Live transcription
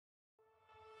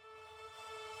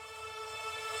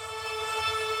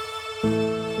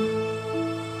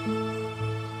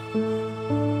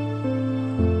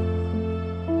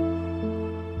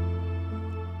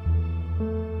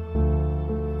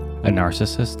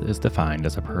narcissist is defined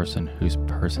as a person whose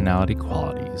personality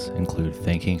qualities include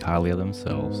thinking highly of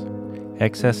themselves,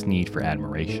 excess need for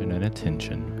admiration and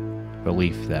attention,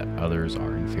 belief that others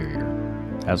are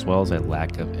inferior, as well as a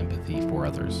lack of empathy for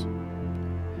others.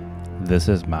 This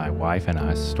is my wife and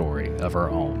I's story of our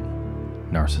own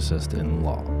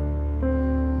narcissist-in-law.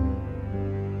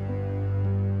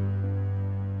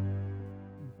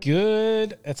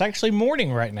 It's actually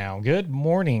morning right now. Good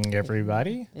morning,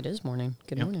 everybody. It is morning.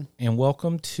 Good morning. And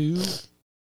welcome to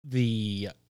the...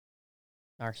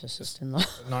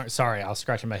 Narcissist-in-law. Sorry, I was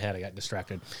scratching my head. I got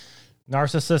distracted.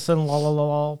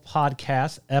 Narcissist-in-law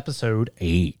podcast, episode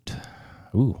 8.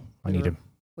 Ooh,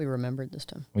 We remembered this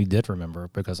time. We did remember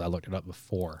because I looked it up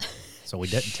before. So we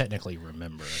didn't technically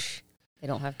remember it. They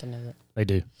don't have to know that. They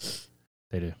do.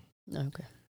 Okay.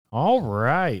 All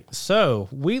right. So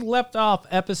we left off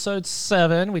episode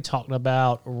 7. We talked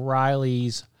about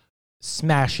Riley's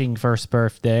smashing first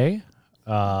birthday.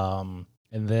 And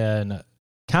then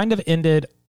kind of ended,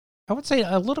 I would say,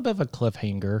 a little bit of a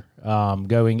cliffhanger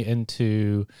going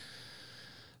into...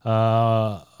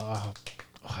 I'm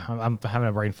having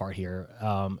a brain fart here.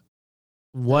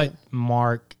 What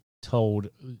Mark told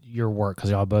your work,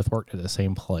 because y'all both worked at the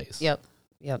same place. Yep.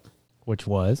 Which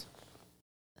was?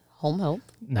 Home health?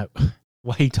 No.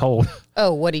 What he told.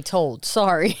 Oh, what he told.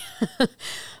 Sorry.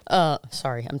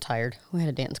 Sorry, I'm tired. We had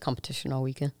a dance competition all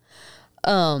weekend.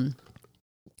 I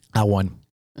won.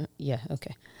 Yeah,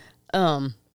 okay.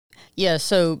 Yeah,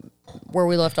 so where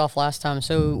we left off last time.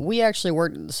 So we actually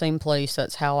worked at the same place.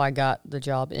 That's how I got the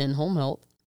job in home health.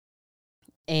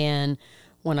 And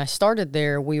when I started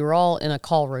there, we were all in a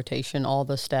call rotation, all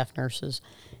the staff nurses.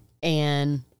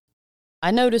 And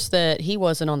I noticed that he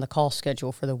wasn't on the call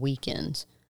schedule for the weekends.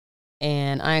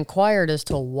 And I inquired as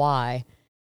to why.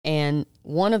 And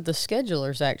one of the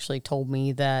schedulers actually told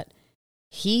me that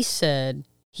he said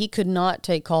he could not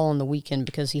take call on the weekend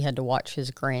because he had to watch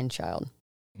his grandchild.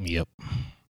 Yep.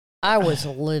 I was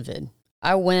livid.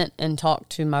 I went and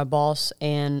talked to my boss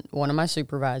and one of my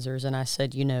supervisors, and I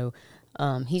said,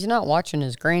 he's not watching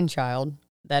his grandchild.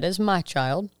 That is my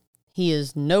child. He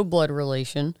is no blood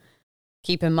relation.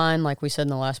 Keep in mind, like we said in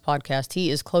the last podcast, he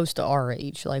is close to our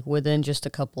age, like within just a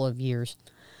couple of years.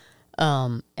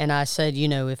 And I said,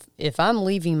 if I'm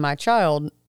leaving my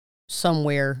child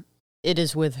somewhere, it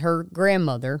is with her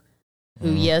grandmother,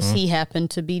 who, yes, he happened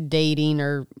to be dating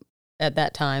or at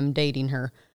that time dating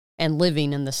her and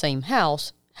living in the same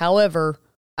house. However,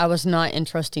 I was not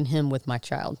entrusting him with my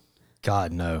child.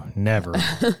 God, no, never.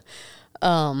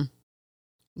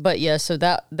 But yeah, so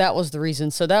that was the reason.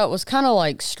 So that was kind of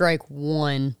like strike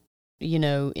one,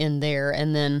 in there.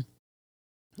 And then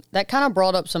that kind of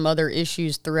brought up some other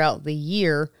issues throughout the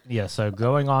year. Yeah, so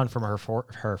going on from her first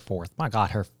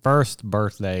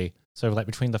birthday, so like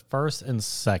between the first and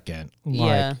second,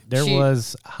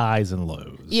 was highs and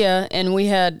lows. Yeah, and we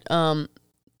had,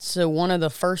 so one of the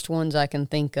first ones I can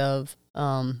think of,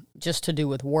 just to do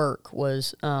with work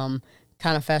was kind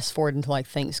of fast forward into like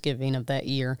Thanksgiving of that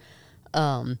year.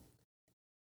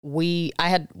 We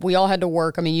all had to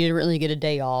work. I mean, you didn't really get a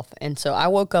day off. And so I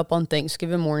woke up on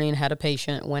Thanksgiving morning, had a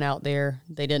patient, went out there.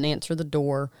 They didn't answer the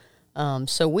door.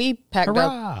 So we packed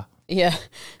up. Yeah.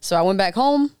 So I went back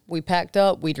home. We packed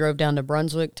up. We drove down to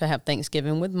Brunswick to have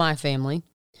Thanksgiving with my family.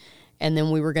 And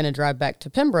then we were going to drive back to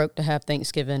Pembroke to have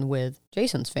Thanksgiving with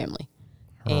Jason's family.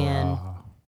 And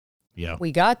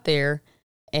we got there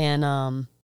and,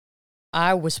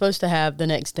 I was supposed to have the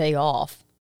next day off.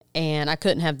 And I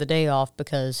couldn't have the day off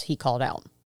because he called out.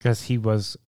 Because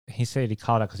he said he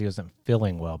called out because he wasn't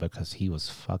feeling well because he was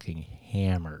fucking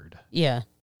hammered. Yeah.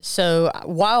 So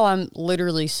while I'm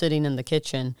literally sitting in the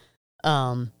kitchen,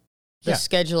 the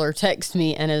scheduler texts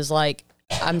me and is like,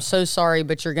 I'm so sorry,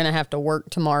 but you're going to have to work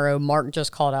tomorrow. Mark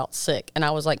just called out sick. And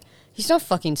I was like, he's not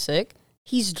fucking sick.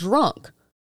 He's drunk.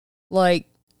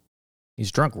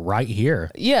 He's drunk right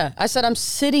here. Yeah. I said, I'm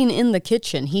sitting in the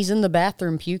kitchen. He's in the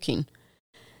bathroom puking.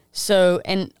 So,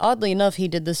 and oddly enough, he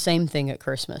did the same thing at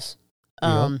Christmas.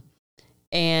 And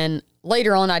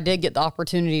later on, I did get the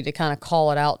opportunity to kind of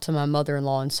call it out to my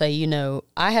mother-in-law and say,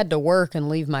 I had to work and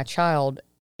leave my child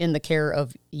in the care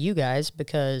of you guys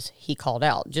because he called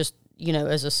out, just,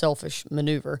 as a selfish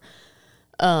maneuver.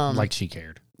 Like she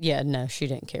cared. Yeah, no, she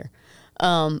didn't care.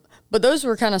 But those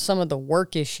were kind of some of the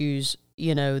work issues,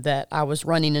 that I was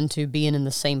running into being in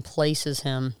the same place as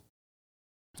him.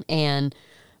 And,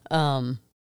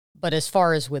 but as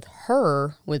far as with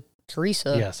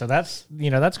Teresa. Yeah, so that's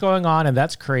going on and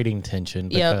that's creating tension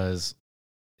because,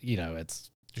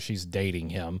 she's dating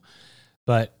him.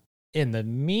 But in the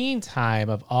meantime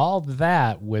of all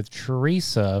that with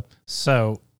Teresa,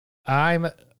 so I'm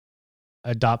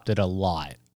adopted a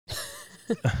lot.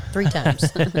 3 times.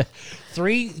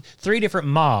 three different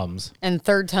moms. And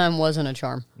third time wasn't a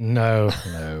charm. No.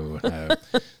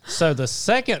 So the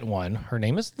second one, her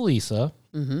name is Lisa.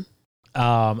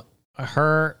 Mm-hmm.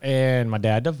 Her and my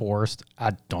dad divorced.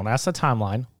 I don't ask the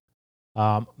timeline.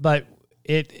 But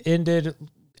it ended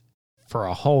for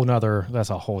that's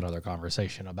a whole nother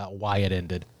conversation about why it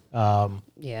ended.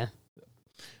 Yeah.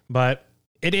 But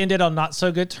it ended on not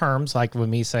so good terms, like with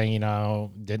me saying,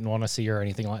 didn't want to see her or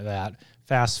anything like that.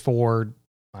 Fast forward,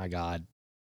 my God,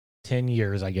 10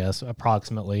 years, I guess,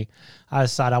 approximately. I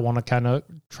decided I want to kind of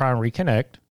try and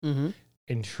reconnect. Mm-hmm.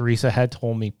 And Teresa had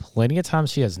told me plenty of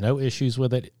times she has no issues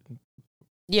with it.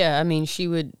 Yeah, I mean, she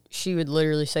would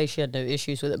literally say she had no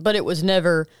issues with it, but it was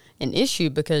never an issue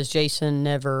because Jason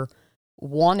never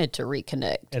wanted to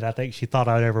reconnect. And I think she thought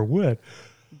I ever would.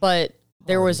 But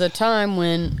there was a time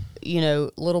when,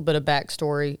 little bit of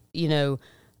backstory,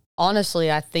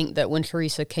 honestly, I think that when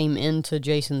Teresa came into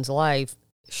Jason's life,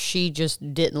 she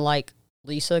just didn't like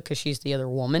Lisa because she's the other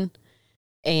woman.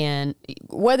 And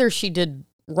whether she did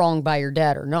wrong by your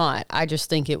dad or not, I just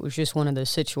think it was just one of those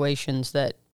situations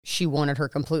that she wanted her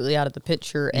completely out of the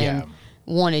picture and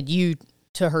wanted you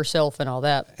to herself and all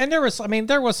that. And there was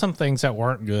some things that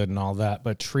weren't good and all that,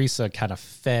 but Teresa kind of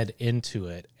fed into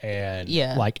it and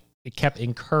it kept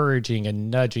encouraging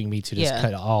and nudging me to just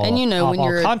cut all and off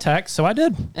all contact. So I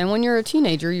did. And when you're a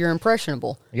teenager, you're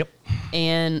impressionable. Yep.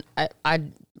 And I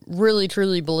really,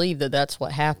 truly believe that that's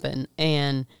what happened.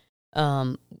 And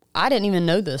I didn't even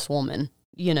know this woman,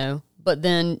 but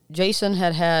then Jason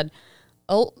had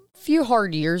a few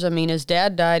hard years. I mean, his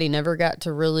dad died. He never got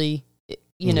to really,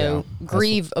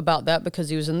 grieve about that because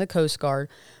he was in the Coast Guard.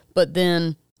 But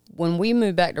then when we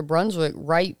moved back to Brunswick,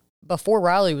 right before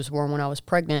Riley was born, when I was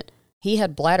pregnant, he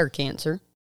had bladder cancer.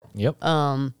 Yep.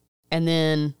 And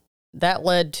then that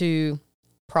led to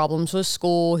problems with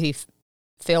school. He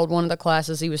failed one of the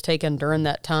classes he was taking during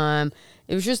that time.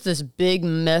 It was just this big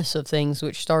mess of things,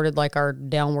 which started like our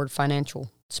downward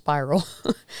financial spiral.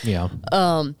 Yeah.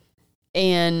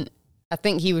 And I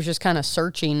think he was just kind of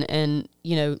searching, and,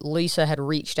 Lisa had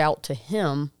reached out to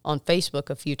him on Facebook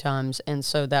a few times. And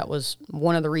so that was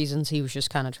one of the reasons he was just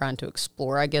kind of trying to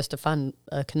explore, I guess, to find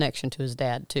a connection to his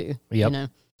dad too. Yep.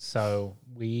 So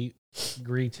we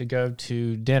agreed to go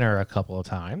to dinner a couple of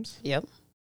times. Yep.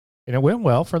 And it went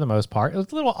well for the most part. It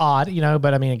was a little odd,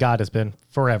 but I mean, God has been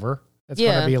forever. It's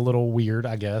going to be a little weird,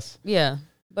 I guess. Yeah.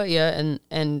 But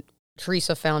and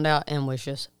Teresa found out and was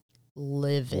just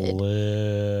livid.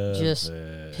 Just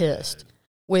pissed.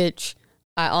 Which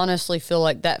I honestly feel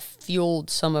like that fueled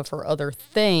some of her other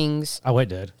things. Oh, it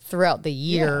did. Throughout the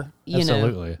year. Yeah,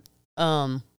 absolutely.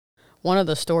 One of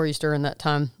the stories during that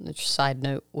time, side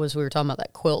note, was we were talking about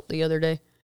that quilt the other day.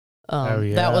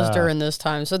 That was during this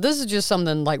time. So this is just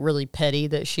something like really petty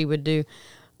that she would do.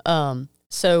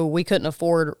 So we couldn't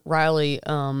afford Riley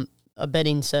a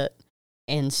bedding set.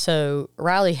 And so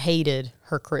Riley hated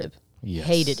her crib. Yes.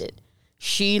 Hated it.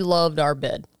 She loved our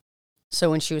bed. So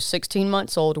when she was 16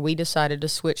 months old, we decided to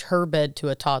switch her bed to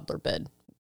a toddler bed.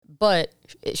 But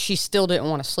she still didn't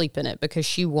want to sleep in it because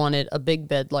she wanted a big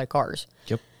bed like ours.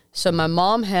 Yep. So my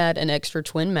mom had an extra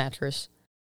twin mattress.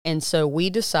 And so we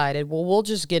decided, well, we'll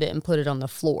just get it and put it on the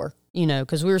floor,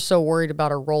 because we were so worried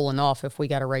about her rolling off if we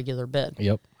got a regular bed.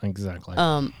 Yep, exactly.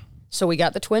 So we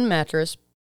got the twin mattress,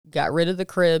 got rid of the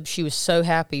crib. She was so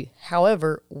happy.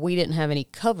 However, we didn't have any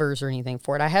covers or anything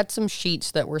for it. I had some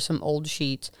sheets that were some old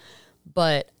sheets,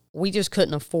 but we just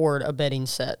couldn't afford a bedding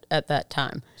set at that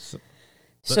time.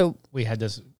 So we had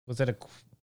this, was it a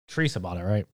Teresa bought it,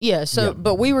 right? Yeah,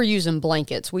 but we were using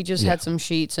blankets. We just had some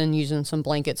sheets and using some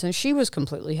blankets, and she was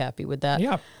completely happy with that.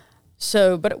 Yeah.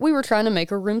 So, but we were trying to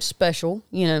make her room special,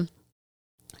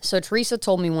 So Teresa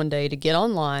told me one day to get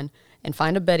online and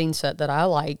find a bedding set that I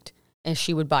liked, and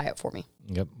she would buy it for me.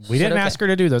 Yep. We didn't ask her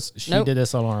to do this. She did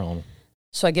this on her own.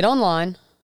 So I get online,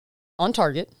 on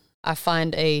Target. I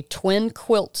find a twin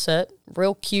quilt set,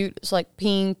 real cute. It's like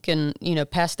pink and,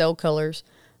 pastel colors.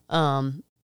 And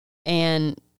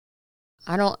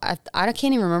I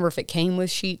can't even remember if it came with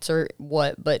sheets or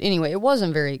what, but anyway, it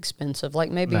wasn't very expensive,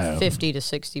 like maybe $50 to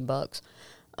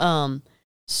 $60.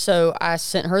 So I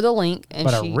sent her the link, and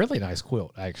a really nice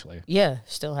quilt, actually. Yeah,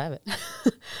 still have it.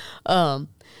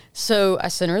 So I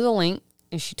sent her the link,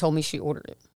 and she told me she ordered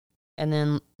it. And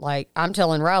then, I'm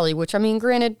telling Riley, which, I mean,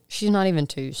 granted, she's not even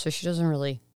 2, so she doesn't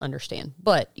really understand.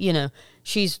 But,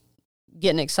 she's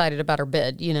getting excited about her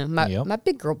bed, my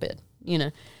big girl bed,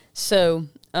 So,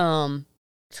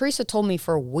 Teresa told me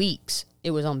for weeks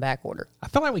it was on back order. I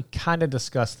feel like we kind of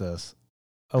discussed this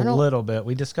a little bit.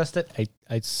 We discussed it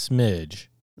a smidge.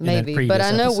 Maybe, but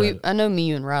I know me,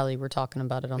 you, and Riley were talking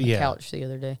about it on the couch the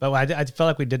other day. But I feel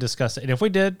like we did discuss it, and if we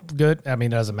did, good. I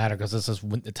mean, it doesn't matter because this is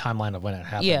the timeline of when it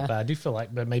happened. Yeah. But I do feel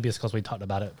like, but maybe it's because we talked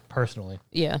about it personally.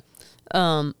 Yeah.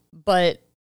 But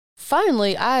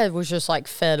finally, I was just like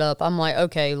fed up. I'm like,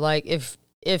 okay, like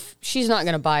if she's not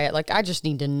gonna buy it, like I just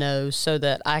need to know so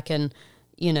that I can,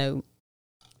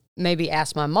 maybe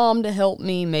ask my mom to help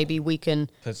me. Maybe we can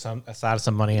put aside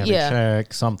some money every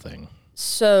check, something.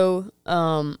 So,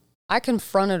 I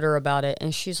confronted her about it,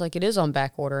 and she's like, it is on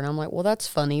back order. And I'm like, well, that's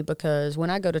funny because when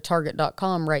I go to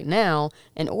Target.com right now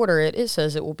and order it, it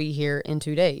says it will be here in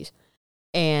 2 days.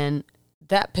 And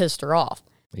that pissed her off.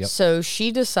 Yep. So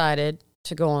she decided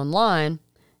to go online,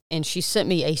 and she sent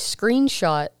me a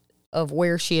screenshot of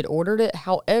where she had ordered it.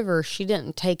 However, she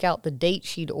didn't take out the date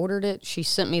she'd ordered it. She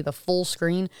sent me the full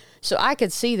screen. So I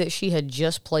could see that she had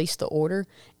just placed the order,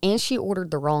 and she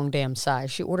ordered the wrong damn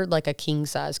size. She ordered like a king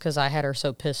size because I had her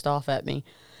so pissed off at me.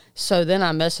 So then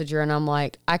I messaged her, and I'm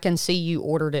like, I can see you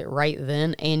ordered it right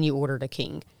then, and you ordered a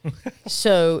king.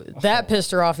 So that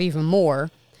pissed her off even more.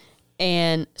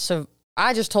 And so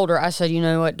I just told her, I said, you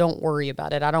know what, don't worry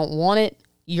about it. I don't want it.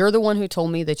 You're the one who told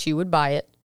me that you would buy it.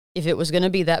 If it was going to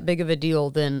be that big of a deal,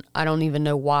 then I don't even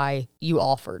know why you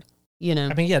offered,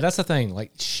 I mean, yeah, that's the thing.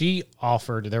 Like, she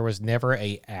offered, there was never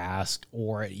a ask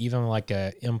or even like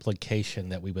a implication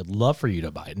that we would love for you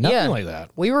to buy it. Nothing like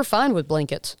that. We were fine with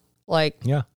blankets. Like,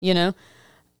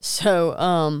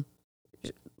 So,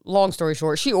 long story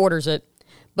short, she orders it.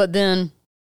 But then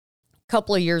a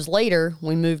couple of years later,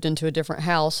 we moved into a different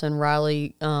house, and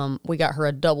Riley, we got her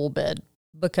a double bed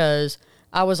because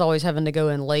I was always having to go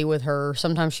and lay with her.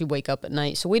 Sometimes she'd wake up at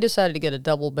night. So we decided to get a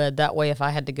double bed. That way, if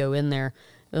I had to go in there,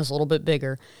 it was a little bit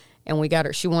bigger. And we got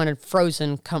her, she wanted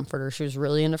Frozen comforter. She was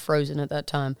really into Frozen at that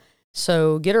time.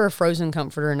 So get her a Frozen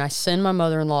comforter. And I send my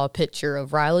mother-in-law a picture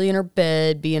of Riley in her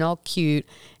bed being all cute.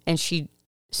 And she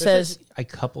says, a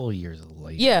couple of years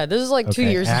later. Yeah, this is like 2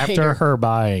 years after later. her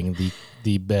buying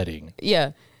the bedding.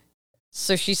 Yeah.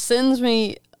 So she sends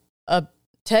me a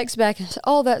text back and says,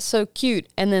 oh, that's so cute.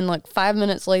 And then like 5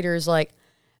 minutes later is like,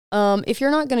 if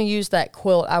you're not going to use that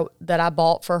quilt that I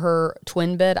bought for her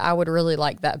twin bed, I would really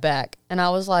like that back. And I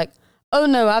was like, oh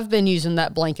no, I've been using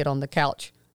that blanket on the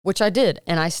couch, which I did.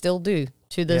 And I still do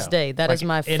to this day. That is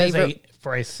my favorite.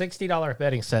 For a $60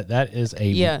 bedding set, that is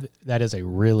a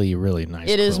really, really nice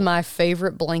It quilt. is my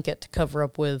favorite blanket to cover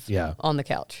up with on the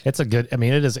couch. It's a good, I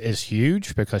mean, it's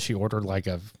huge because she ordered like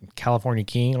a California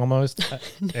King almost.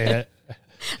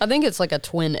 I think it's like a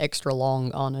twin extra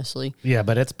long, honestly. Yeah,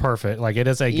 but it's perfect. Like, it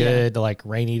is a good, like,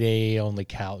 rainy day on the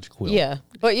couch quilt. Yeah,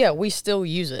 but yeah, we still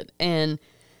use it. And,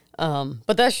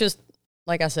 but that's just,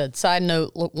 like I said, side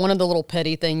note, one of the little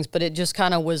petty things, but it just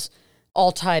kind of was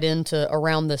all tied into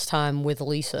around this time with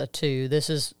Lisa, too. This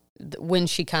is when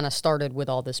she kind of started with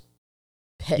all this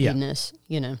pettiness,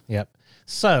 Yep.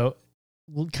 So,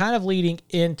 kind of leading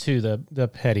into the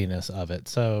pettiness of it.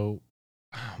 So,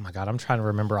 oh my God, I'm trying to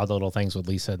remember all the little things with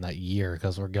Lisa in that year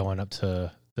because we're going up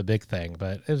to the big thing.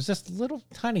 But it was just little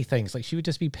tiny things. Like, she would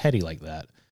just be petty like that.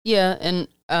 Yeah, and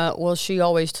well, she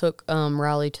always took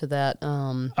Riley to that.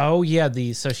 Oh yeah,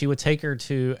 so she would take her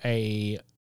to a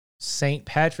St.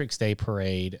 Patrick's Day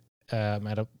parade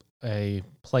at a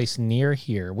place near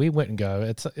here. We wouldn't go.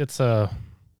 It's a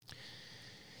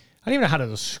I don't even know how to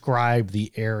describe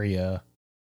the area.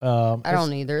 I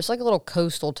don't either. It's like a little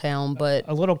coastal town, but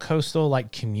a little coastal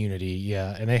like community,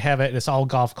 yeah. And they have it. It's all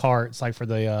golf carts, like for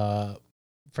the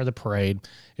parade.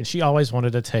 And she always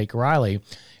wanted to take Riley,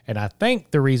 and I think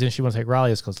the reason she wanted to take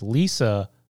Riley is because Lisa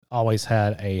always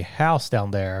had a house down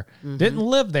there. Mm-hmm. Didn't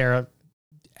live there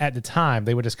at the time.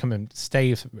 They would just come and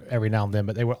stay every now and then,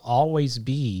 but they would always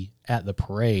be at the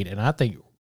parade. And I think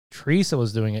Teresa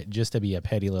was doing it just to be a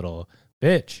petty little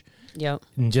bitch. Yep.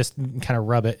 And just kind of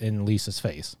rub it in Lisa's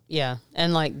face. Yeah.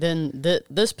 And like then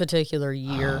this particular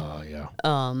year,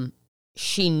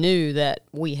 she knew that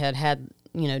we had,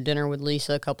 dinner with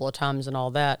Lisa a couple of times and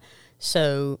all that.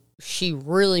 So she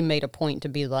really made a point to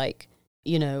be like,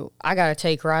 I got to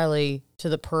take Riley to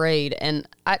the parade. And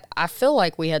I feel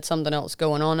like we had something else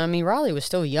going on. I mean, Riley was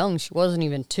still young. She wasn't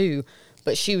even 2,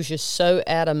 but she was just so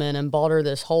adamant and bought her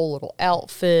this whole little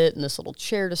outfit and this little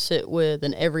chair to sit with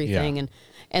and everything. Yeah.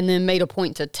 And then made a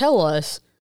point to tell us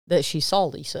that she saw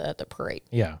Lisa at the parade.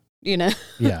 Yeah.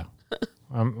 Yeah.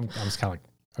 I'm just kind of like,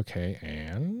 okay,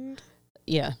 and?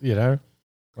 Yeah.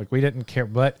 Like we didn't care.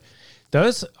 But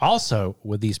those also,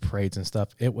 with these parades and stuff,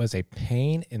 it was a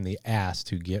pain in the ass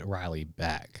to get Riley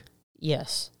back.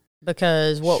 Yes.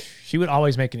 Because, she would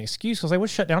always make an excuse because they would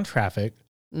shut down traffic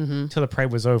until the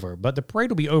parade was over. But the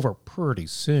parade will be over pretty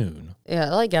soon.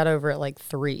 Yeah, I got over at like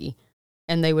 3.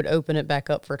 and they would open it back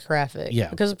up for traffic. Yeah.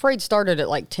 Because the parade started at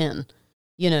like 10,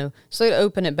 so they'd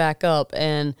open it back up,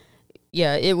 and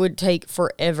yeah, it would take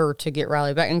forever to get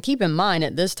Riley back. And keep in mind,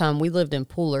 at this time, we lived in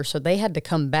Pooler, so they had to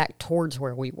come back towards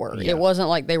where we were. Yeah. It wasn't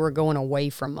like they were going away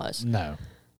from us. No.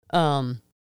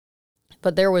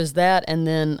 But there was that, and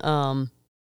then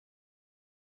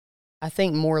I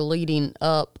think more leading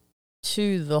up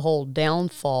to the whole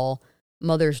downfall,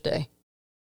 Mother's Day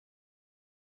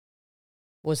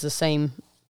was the same,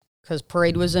 because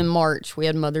parade was in March. We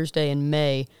had Mother's Day in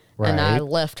May. Right. And I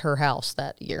left her house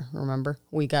that year, remember?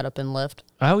 We got up and left.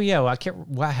 Oh, yeah. Well, I can't.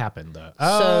 What happened, though?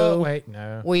 So wait.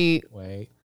 No. Wait.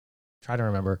 Try to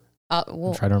remember.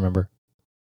 Well, Try to remember.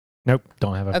 Nope.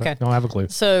 Don't have a clue.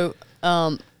 So,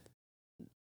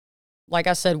 like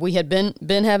I said, we had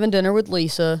been having dinner with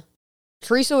Lisa.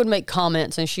 Teresa would make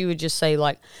comments, and she would just say,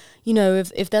 like,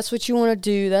 if that's what you want to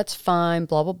do, that's fine,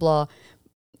 blah, blah, blah.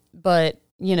 But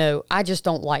I just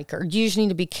don't like her. You just need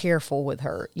to be careful with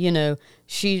her.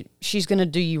 She's going to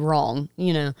do you wrong,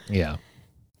 Yeah.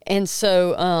 And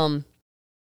so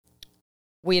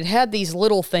we had these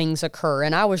little things occur,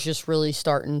 and I was just really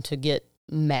starting to get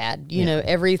mad.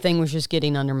 Everything was just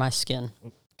getting under my skin.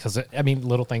 Because,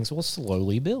 little things will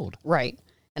slowly build. Right.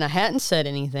 And I hadn't said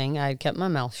anything. I had kept my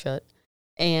mouth shut.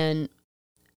 And,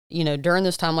 during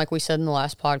this time, like we said in the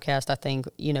last podcast, I think,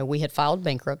 we had filed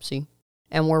bankruptcy.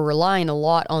 And we're relying a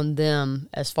lot on them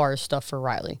as far as stuff for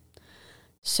Riley.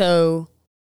 So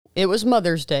it was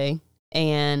Mother's Day,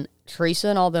 and Teresa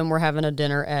and all them were having a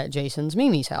dinner at Jason's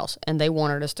Mimi's house, and they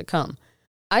wanted us to come.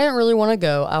 I didn't really want to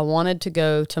go. I wanted to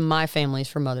go to my family's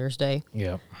for Mother's Day,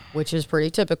 which is pretty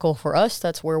typical for us.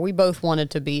 That's where we both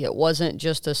wanted to be. It wasn't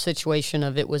just a situation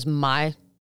of it was my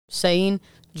saying.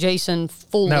 Jason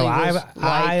fully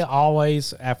I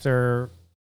always, after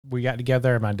we got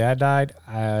together and my dad died,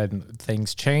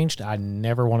 things changed. I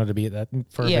never wanted to be at that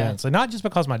for events. And not just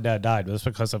because my dad died, but it's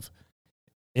because of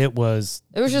it was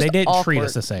just they didn't awkward. Treat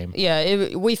us the same.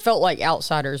 Yeah, we felt like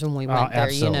outsiders when we went there.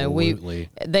 Absolutely.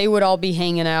 They would all be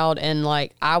hanging out, and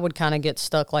like I would kind of get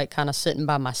stuck, like kind of sitting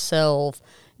by myself,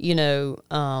 or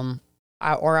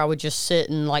I would just sit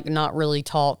and like not really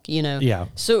talk, Yeah.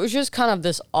 So it was just kind of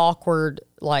this awkward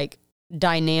like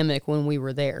dynamic when we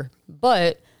were there.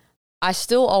 But I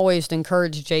still always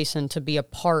encouraged Jason to be a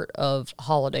part of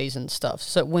holidays and stuff,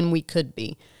 so when we could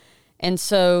be. And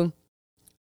so,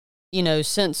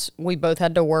 since we both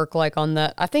had to work like on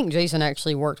that, I think Jason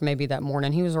actually worked maybe that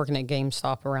morning. He was working at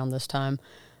GameStop around this time,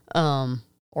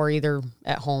 or either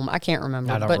at home. I can't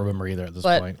remember. I don't remember either at this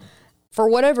point. For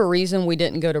whatever reason, we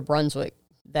didn't go to Brunswick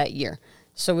that year.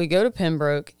 So we go to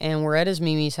Pembroke, and we're at his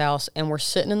Mimi's house, and we're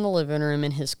sitting in the living room,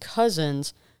 and his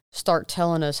cousins start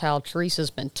telling us how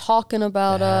Teresa's been talking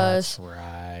about us. That's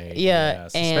right. Yeah.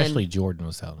 Yes. Especially Jordan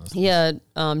was telling us. Yeah.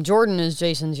 Jordan is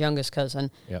Jason's youngest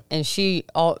cousin. Yep. And she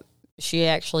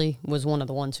actually was one of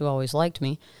the ones who always liked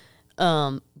me.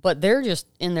 But they're just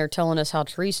in there telling us how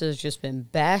Teresa's just been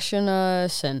bashing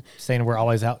us and saying we're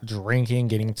always out drinking,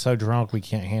 getting so drunk we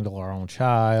can't handle our own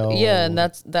child. Yeah, and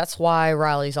that's why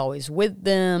Riley's always with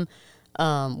them.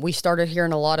 We started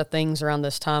hearing a lot of things around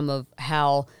this time of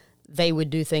how they would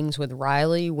do things with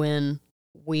Riley when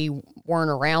we weren't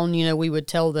around. We would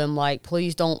tell them like,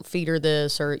 please don't feed her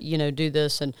this or, do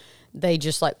this. And they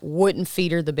just like wouldn't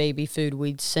feed her the baby food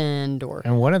we'd send.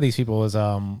 And one of these people was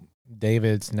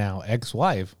David's now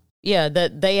ex-wife. Yeah,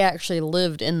 that they actually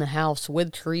lived in the house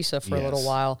with Teresa for a little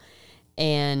while.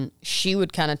 And she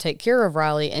would kind of take care of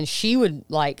Riley, and she would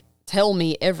like tell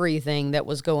me everything that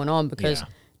was going on because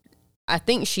I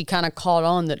think she kind of caught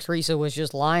on that Teresa was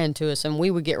just lying to us, and we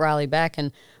would get Riley back,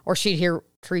 or she'd hear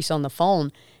Teresa on the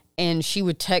phone, and she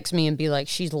would text me and be like,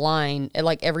 she's lying.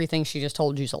 Like, everything she just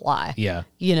told you's a lie. Yeah.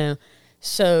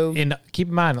 So. And keep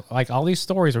in mind, like, all these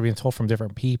stories are being told from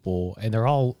different people, and they're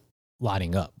all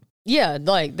lining up. Yeah,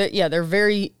 they're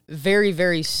very, very,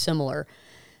 very similar.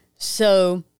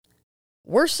 So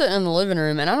we're sitting in the living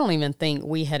room, and I don't even think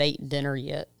we had ate dinner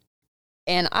yet.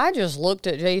 And I just looked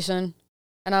at Jason,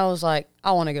 and I was like,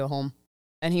 I want to go home.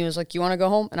 And he was like, you want to go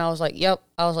home? And I was like, yep.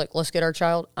 I was like, let's get our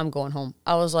child. I'm going home.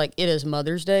 I was like, it is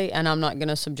Mother's Day, and I'm not going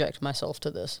to subject myself to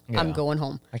this. Yeah. I'm going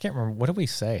home. I can't remember. What did we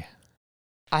say?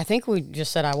 I think we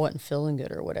just said I wasn't feeling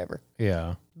good or whatever.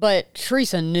 Yeah. But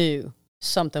Teresa knew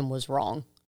something was wrong.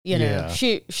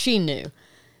 She knew.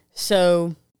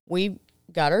 So we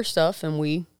got our stuff, and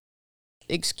we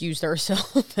excused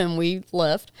ourselves, and we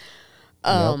left.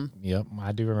 Yep.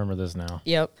 I do remember this now.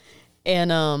 Yep.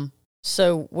 And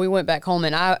so we went back home,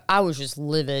 and I was just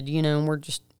livid, and we're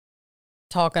just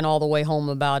talking all the way home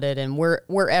about it, and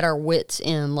we're at our wits'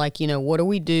 end. Like, what do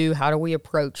we do? How do we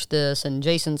approach this? And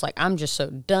Jason's like, I'm just so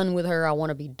done with her. I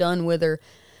want to be done with her.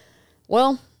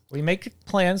 Well, we make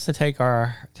plans to take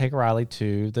Riley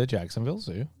to the Jacksonville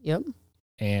Zoo. Yep.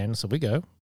 And so we go,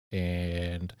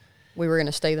 and we were going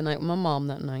to stay the night with my mom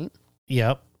that night.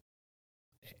 Yep.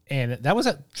 And that was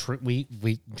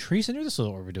Teresa knew this was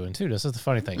what we were doing too. This is the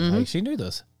funny thing. Mm-hmm. Like, she knew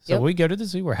this. So we go to the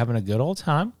zoo. We're having a good old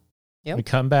time. Yep. We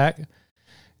come back,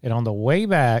 and on the way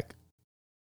back,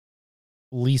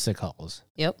 Lisa calls.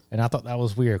 Yep. And I thought that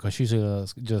was weird because she usually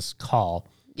just call.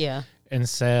 Yeah. And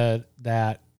said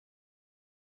that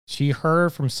she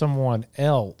heard from someone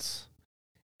else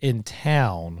in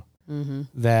town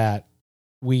that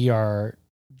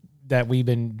we've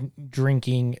been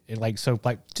drinking, like, so,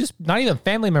 like, just not even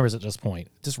family members at this point,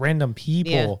 just random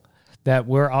people that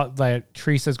we're like,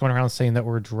 Teresa's going around saying that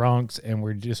we're drunks and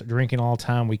we're just drinking all the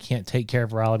time. We can't take care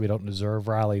of Riley. We don't deserve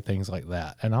Riley, things like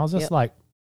that. And I was just like,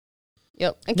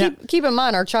 yep. And keep in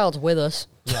mind, our child's with us.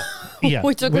 Yeah. Yeah.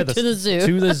 We took her to the zoo.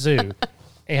 To the zoo.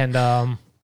 And, I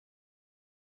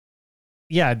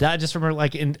just remember,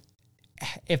 like,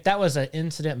 if that was an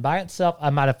incident by itself, I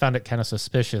might have found it kind of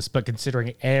suspicious. But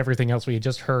considering everything else we had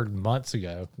just heard months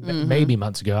ago, maybe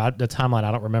months ago, the timeline,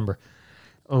 I don't remember.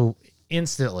 Oh,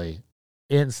 instantly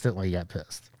got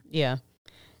pissed. Yeah.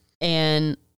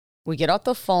 And we get off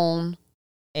the phone,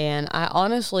 and I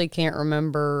honestly can't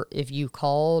remember if you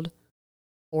called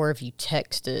or if you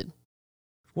texted.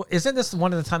 Well, isn't this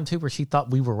one of the time too where she thought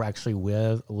we were actually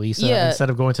with Lisa instead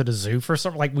of going to the zoo for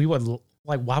something? Like, we would,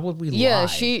 like, why would we lie?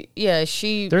 She.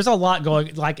 There's a lot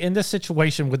going, like, in this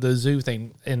situation with the zoo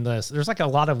thing. In this, there's like a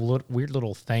lot of weird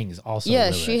little things. Also,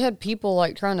 yeah, she had people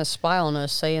like trying to spy on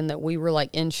us, saying that we were like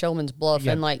in Showman's Bluff,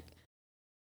 and like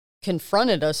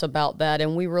confronted us about that,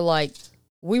 and we were like,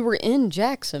 we were in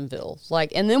Jacksonville,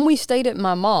 like, and then we stayed at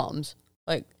my mom's.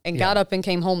 Like, and got up and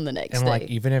came home the next day. Like,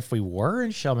 even if we were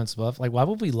in Showman's Bluff, like, why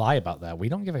would we lie about that? We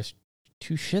don't give a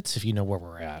two shits if you know where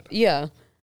we're at. Yeah.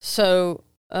 So,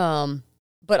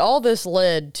 but all this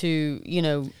led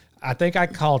to, I think I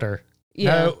called her.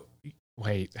 Yeah. No,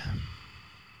 wait.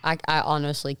 I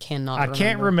honestly cannot remember. I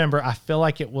can't remember. I feel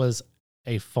like it was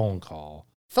a phone call.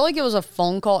 I feel like it was a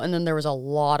phone call, and then there was a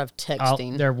lot of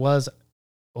texting. There was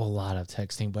a lot of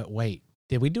texting, but wait.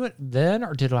 Did we do it then,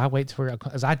 or did I wait till we got,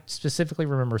 because I specifically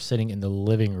remember sitting in the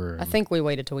living room. I think we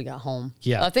waited till we got home.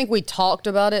 Yeah. I think we talked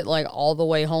about it, like, all the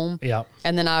way home. Yeah.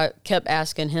 And then I kept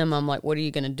asking him, I'm like, what are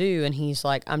you going to do? And he's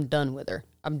like, I'm done with her.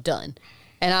 I'm done.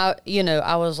 And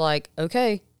I was like,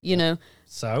 okay,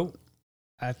 So,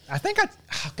 I think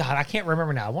I can't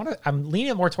remember now. I'm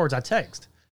leaning more towards I text.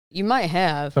 You might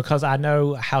have. Because I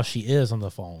know how she is on the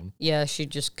phone. Yeah, she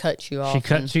just cuts you off. She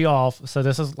cuts you off. So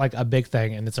this is like a big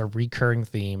thing, and it's a recurring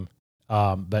theme.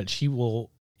 But she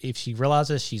will, if she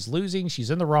realizes she's losing,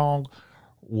 she's in the wrong,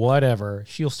 whatever,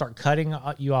 she'll start cutting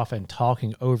you off and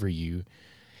talking over you.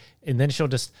 And then she'll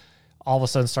just all of a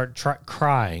sudden start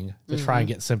crying to try and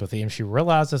get sympathy. And she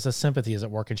realizes the sympathy isn't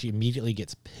working. She immediately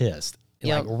gets pissed.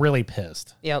 Like, really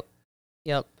pissed. Yep.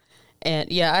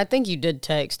 And yeah, I think you did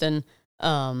text, and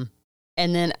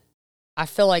then I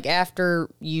feel like after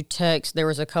you text, there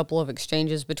was a couple of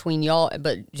exchanges between y'all,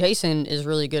 but Jason is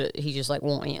really good at, he just like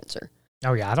won't answer.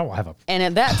 Oh yeah, I don't have a. And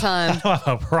at that time, I don't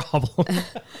have a problem.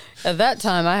 At that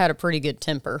time, I had a pretty good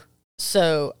temper,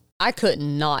 so I could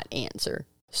not answer.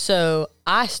 So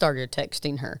I started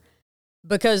texting her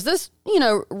because this,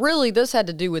 really this had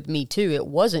to do with me too. It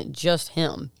wasn't just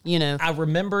him, I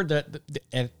remember that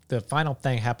the final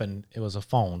thing happened. It was a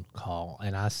phone call,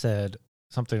 and I said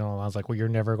something along the lines like, well, you're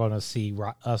never going to see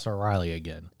us or Riley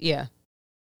again. Yeah.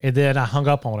 And then I hung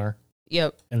up on her.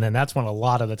 Yep. And then that's when a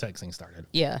lot of the texting started.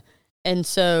 Yeah. And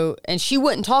she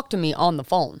wouldn't talk to me on the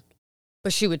phone,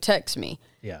 but she would text me.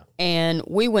 Yeah. And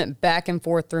we went back and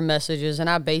forth through messages, and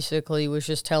I basically was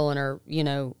just telling her,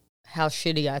 how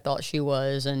shitty I thought she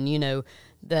was, and,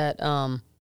 that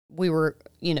we were,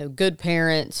 good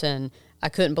parents, and I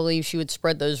couldn't believe she would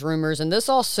spread those rumors. And this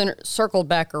all circled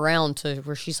back around to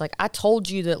where she's like, I told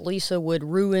you that Lisa would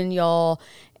ruin y'all,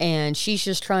 and she's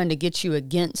just trying to get you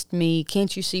against me.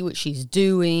 Can't you see what she's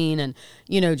doing? And,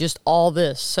 just all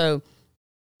this. So,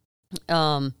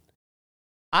 I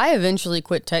eventually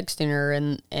quit texting her,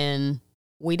 and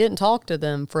we didn't talk to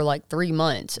them for like 3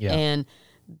 months. Yeah. And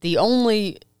the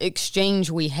only exchange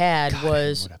we had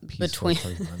was between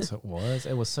 3 months.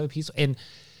 It was so peaceful. And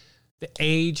the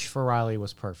age for Riley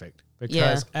was perfect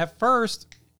because at first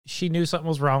she knew something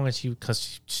was wrong, and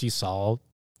because she saw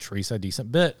Teresa a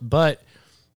decent bit, but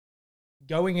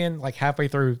going in like halfway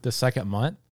through the second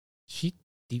month, she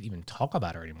didn't even talk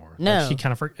about her anymore. No. Like, she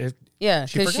kind of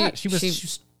she forgot.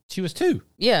 She was 2.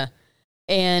 Yeah.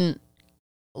 And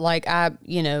like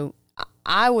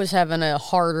I was having a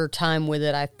harder time with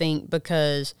it, I think,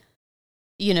 because,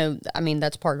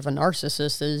 that's part of a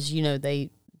narcissist is,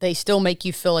 they still make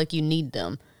you feel like you need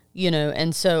them,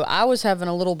 and so I was having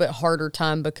a little bit harder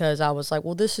time because I was like,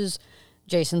 well, this is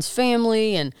Jason's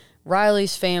family and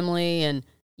Riley's family, and,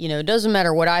 it doesn't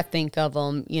matter what I think of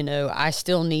them, I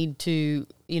still need to,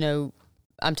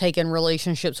 I'm taking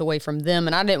relationships away from them,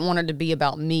 and I didn't want it to be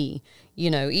about me,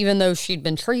 even though she'd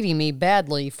been treating me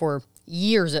badly for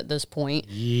years at this point.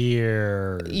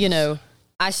 Years.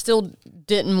 I still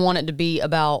didn't want it to be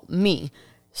about me.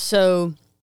 So,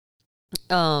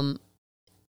 I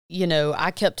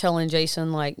kept telling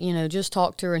Jason, like, just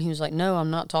talk to her, and he was like, no,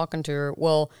 I'm not talking to her.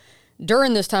 Well,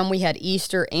 during this time, we had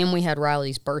Easter, and we had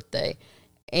Riley's birthday,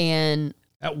 and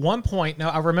at one point, now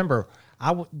I remember,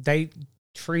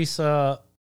 Teresa...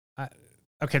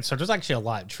 okay, so there's actually a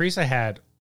lot. Teresa had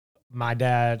my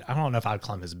dad, I don't know if I'd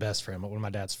call him his best friend, but one of my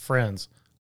dad's friends.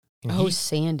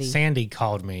 Sandy. Sandy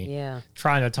called me. Yeah.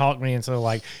 Trying to talk me into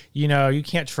like, you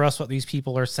can't trust what these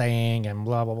people are saying and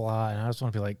blah, blah, blah. And I just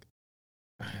want to be like,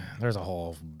 there's a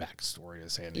whole backstory to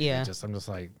Sandy. Yeah. I'm just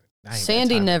like,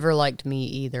 Sandy never liked me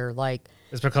either. Like,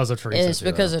 it's because of Teresa. It's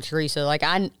because of Teresa. Like,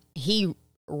 he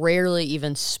rarely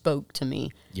even spoke to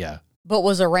me. Yeah. But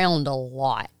was around a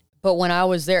lot. But when I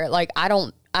was there, like,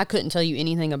 I couldn't tell you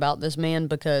anything about this man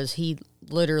because he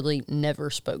literally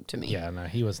never spoke to me. Yeah, no,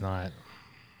 he was not.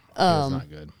 He was not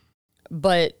good.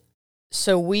 But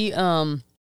so we, during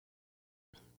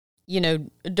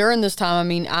this time, I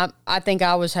mean, I think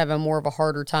I was having more of a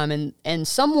harder time, and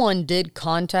someone did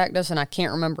contact us, and I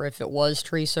can't remember if it was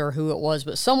Teresa or who it was,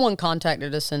 but someone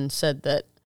contacted us and said that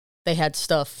they had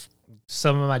stuff.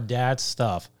 Some of my dad's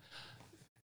stuff.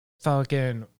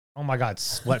 Fucking, oh my God,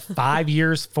 what, 4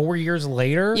 years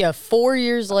later? Yeah, 4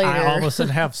 years later. I all of a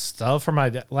sudden have stuff from my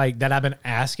dad, like, that I've been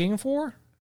asking for.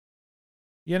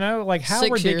 Like how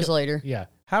 6 years later. Yeah.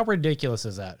 How ridiculous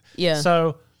is that? Yeah.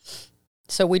 So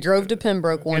we drove to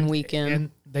Pembroke one weekend. And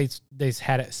they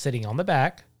had it sitting on the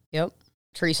back. Yep.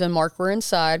 Teresa and Mark were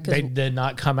inside. They did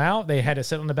not come out. They had it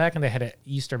sit on the back, and they had an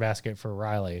Easter basket for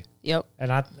Riley. Yep.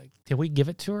 And did we give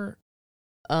it to her?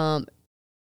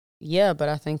 Yeah, but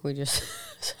I think we just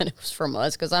said it was from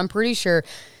us because I'm pretty sure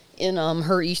in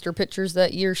her Easter pictures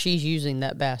that year she's using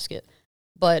that basket.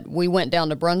 But we went down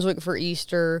to Brunswick for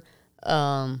Easter.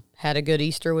 Had a good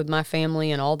Easter with my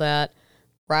family and all that.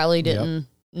 Riley didn't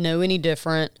know any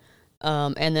different.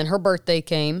 And then her birthday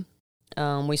came.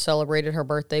 We celebrated her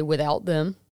birthday without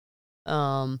them. That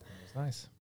was nice.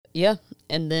 Yeah.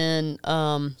 And then,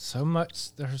 so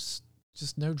much, there's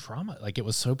just no drama. Like, it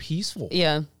was so peaceful.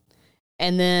 Yeah.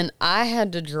 And then I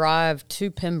had to drive to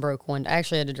Pembroke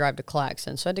actually I had to drive to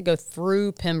Claxton. So I had to go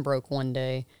through Pembroke one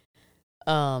day,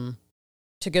 to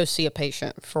go see a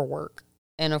patient for work.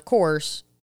 And of course,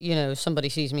 somebody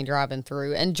sees me driving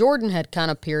through. And Jordan had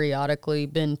kind of periodically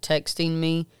been texting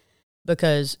me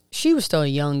because she was still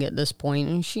young at this point.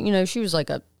 And she was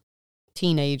like a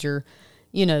teenager,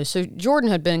 So Jordan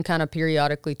had been kind of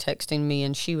periodically texting me.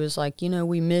 And she was like,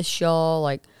 we miss y'all.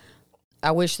 Like,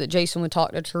 I wish that Jason would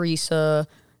talk to Teresa.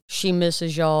 She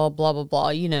misses y'all, blah, blah, blah,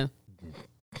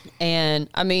 And,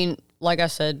 I mean, like I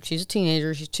said, she's a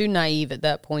teenager. She's too naive at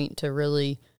that point to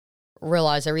really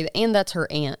realize everything, and that's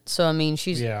her aunt. So I mean,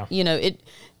 she's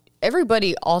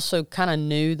everybody also kind of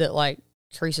knew that like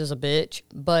Teresa's a bitch,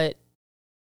 but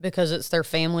because it's their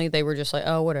family, they were just like,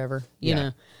 oh, whatever, you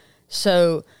know.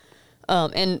 So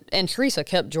and Teresa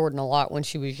kept Jordan a lot when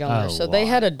she was younger, so they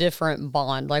had a different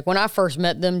bond. Like when I first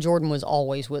met them, Jordan was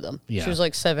always with them. She was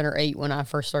like 7 or 8 when I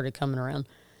first started coming around.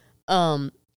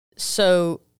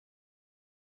 So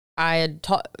I had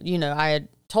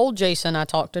told Jason I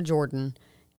talked to Jordan.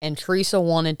 And Teresa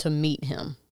wanted to meet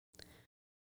him.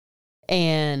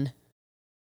 And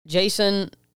Jason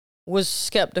was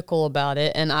skeptical about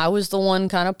it, and I was the one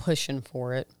kind of pushing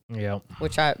for it. Yep.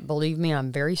 Which believe me,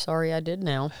 I'm very sorry I did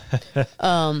now.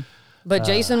 But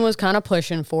Jason was kind of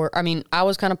pushing I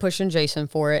was kind of pushing Jason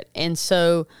for it. And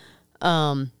so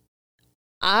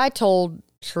I told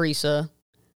Teresa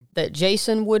that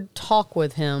Jason would talk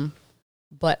with him,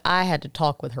 but I had to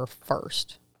talk with her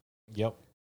first. Yep.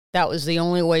 That was the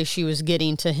only way she was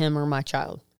getting to him or my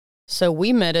child. So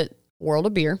we met at World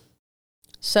of Beer,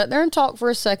 sat there and talked for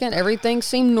a second. Everything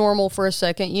seemed normal for a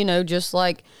second, just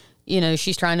like,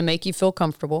 she's trying to make you feel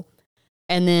comfortable.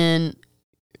 And then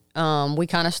we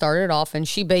kind of started off, and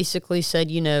she basically said,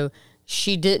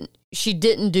 she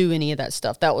didn't do any of that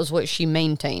stuff. That was what she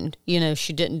maintained.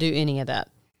 She didn't do any of that.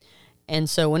 And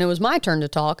so when it was my turn to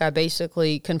talk, I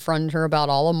basically confronted her about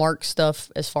all of Mark's stuff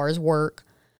as far as work,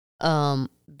 the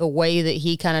way that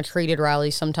he kind of treated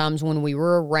Riley sometimes when we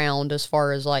were around, as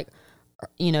far as like,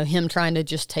 him trying to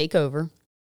just take over.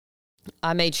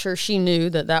 I made sure she knew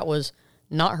that that was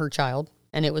not her child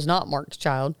and it was not Mark's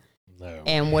child. No.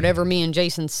 And whatever me and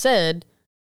Jason said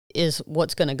is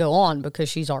what's going to go on because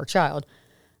she's our child.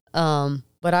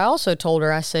 But I also told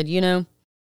her, I said,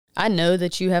 I know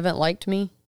that you haven't liked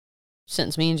me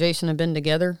since me and Jason have been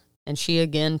together. And she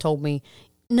again told me,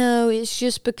 no, it's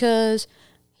just because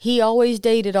he always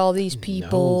dated all these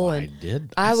people. No, and I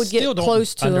did. I would get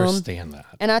close to him. Understand that.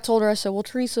 And I told her, I said, well,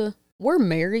 Teresa, we're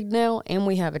married now and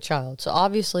we have a child. So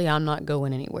obviously I'm not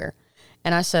going anywhere.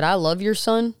 And I said, I love your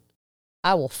son.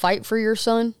 I will fight for your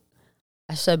son.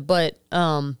 I said, but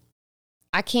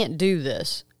I can't do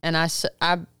this. And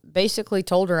I basically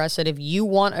told her, I said, if you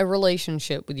want a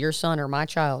relationship with your son or my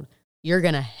child, you're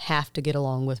going to have to get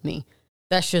along with me.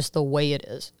 That's just the way it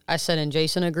is. I said, and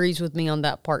Jason agrees with me on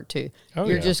that part too.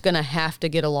 You're just going to have to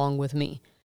get along with me.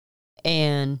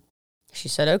 And she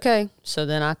said, okay. So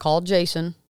then I called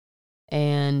Jason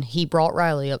and he brought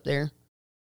Riley up there.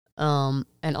 And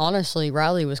honestly,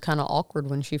 Riley was kind of awkward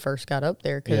when she first got up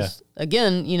there. Cause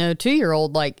again,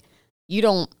 2-year-old, like you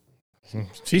don't.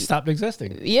 She stopped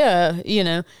existing.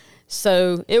 Yeah.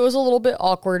 So it was a little bit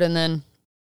awkward. And then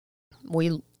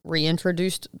we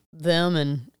reintroduced them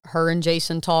and her and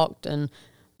Jason talked and,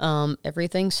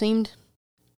 everything seemed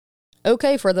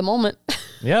okay for the moment.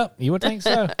 Yep. You would think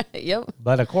so. Yep.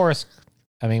 But of course,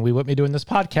 we wouldn't be doing this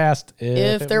podcast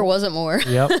if there wasn't more.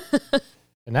 Yep.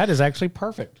 And that is actually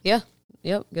perfect. Yeah.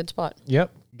 Yep. Good spot.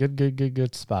 Yep.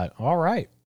 Good spot. All right.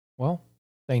 Well,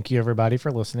 thank you everybody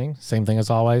for listening. Same thing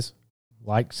as always.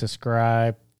 Like,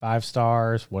 subscribe, 5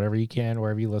 stars, whatever you can,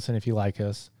 wherever you listen if you like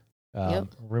us.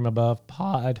 Room Above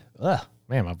Pod. Ugh,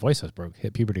 man, my voice has broke.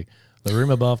 Hit puberty. The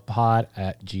Room Above Pod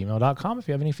at gmail.com if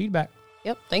you have any feedback.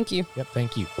 Yep. Thank you. Yep.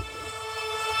 Thank you.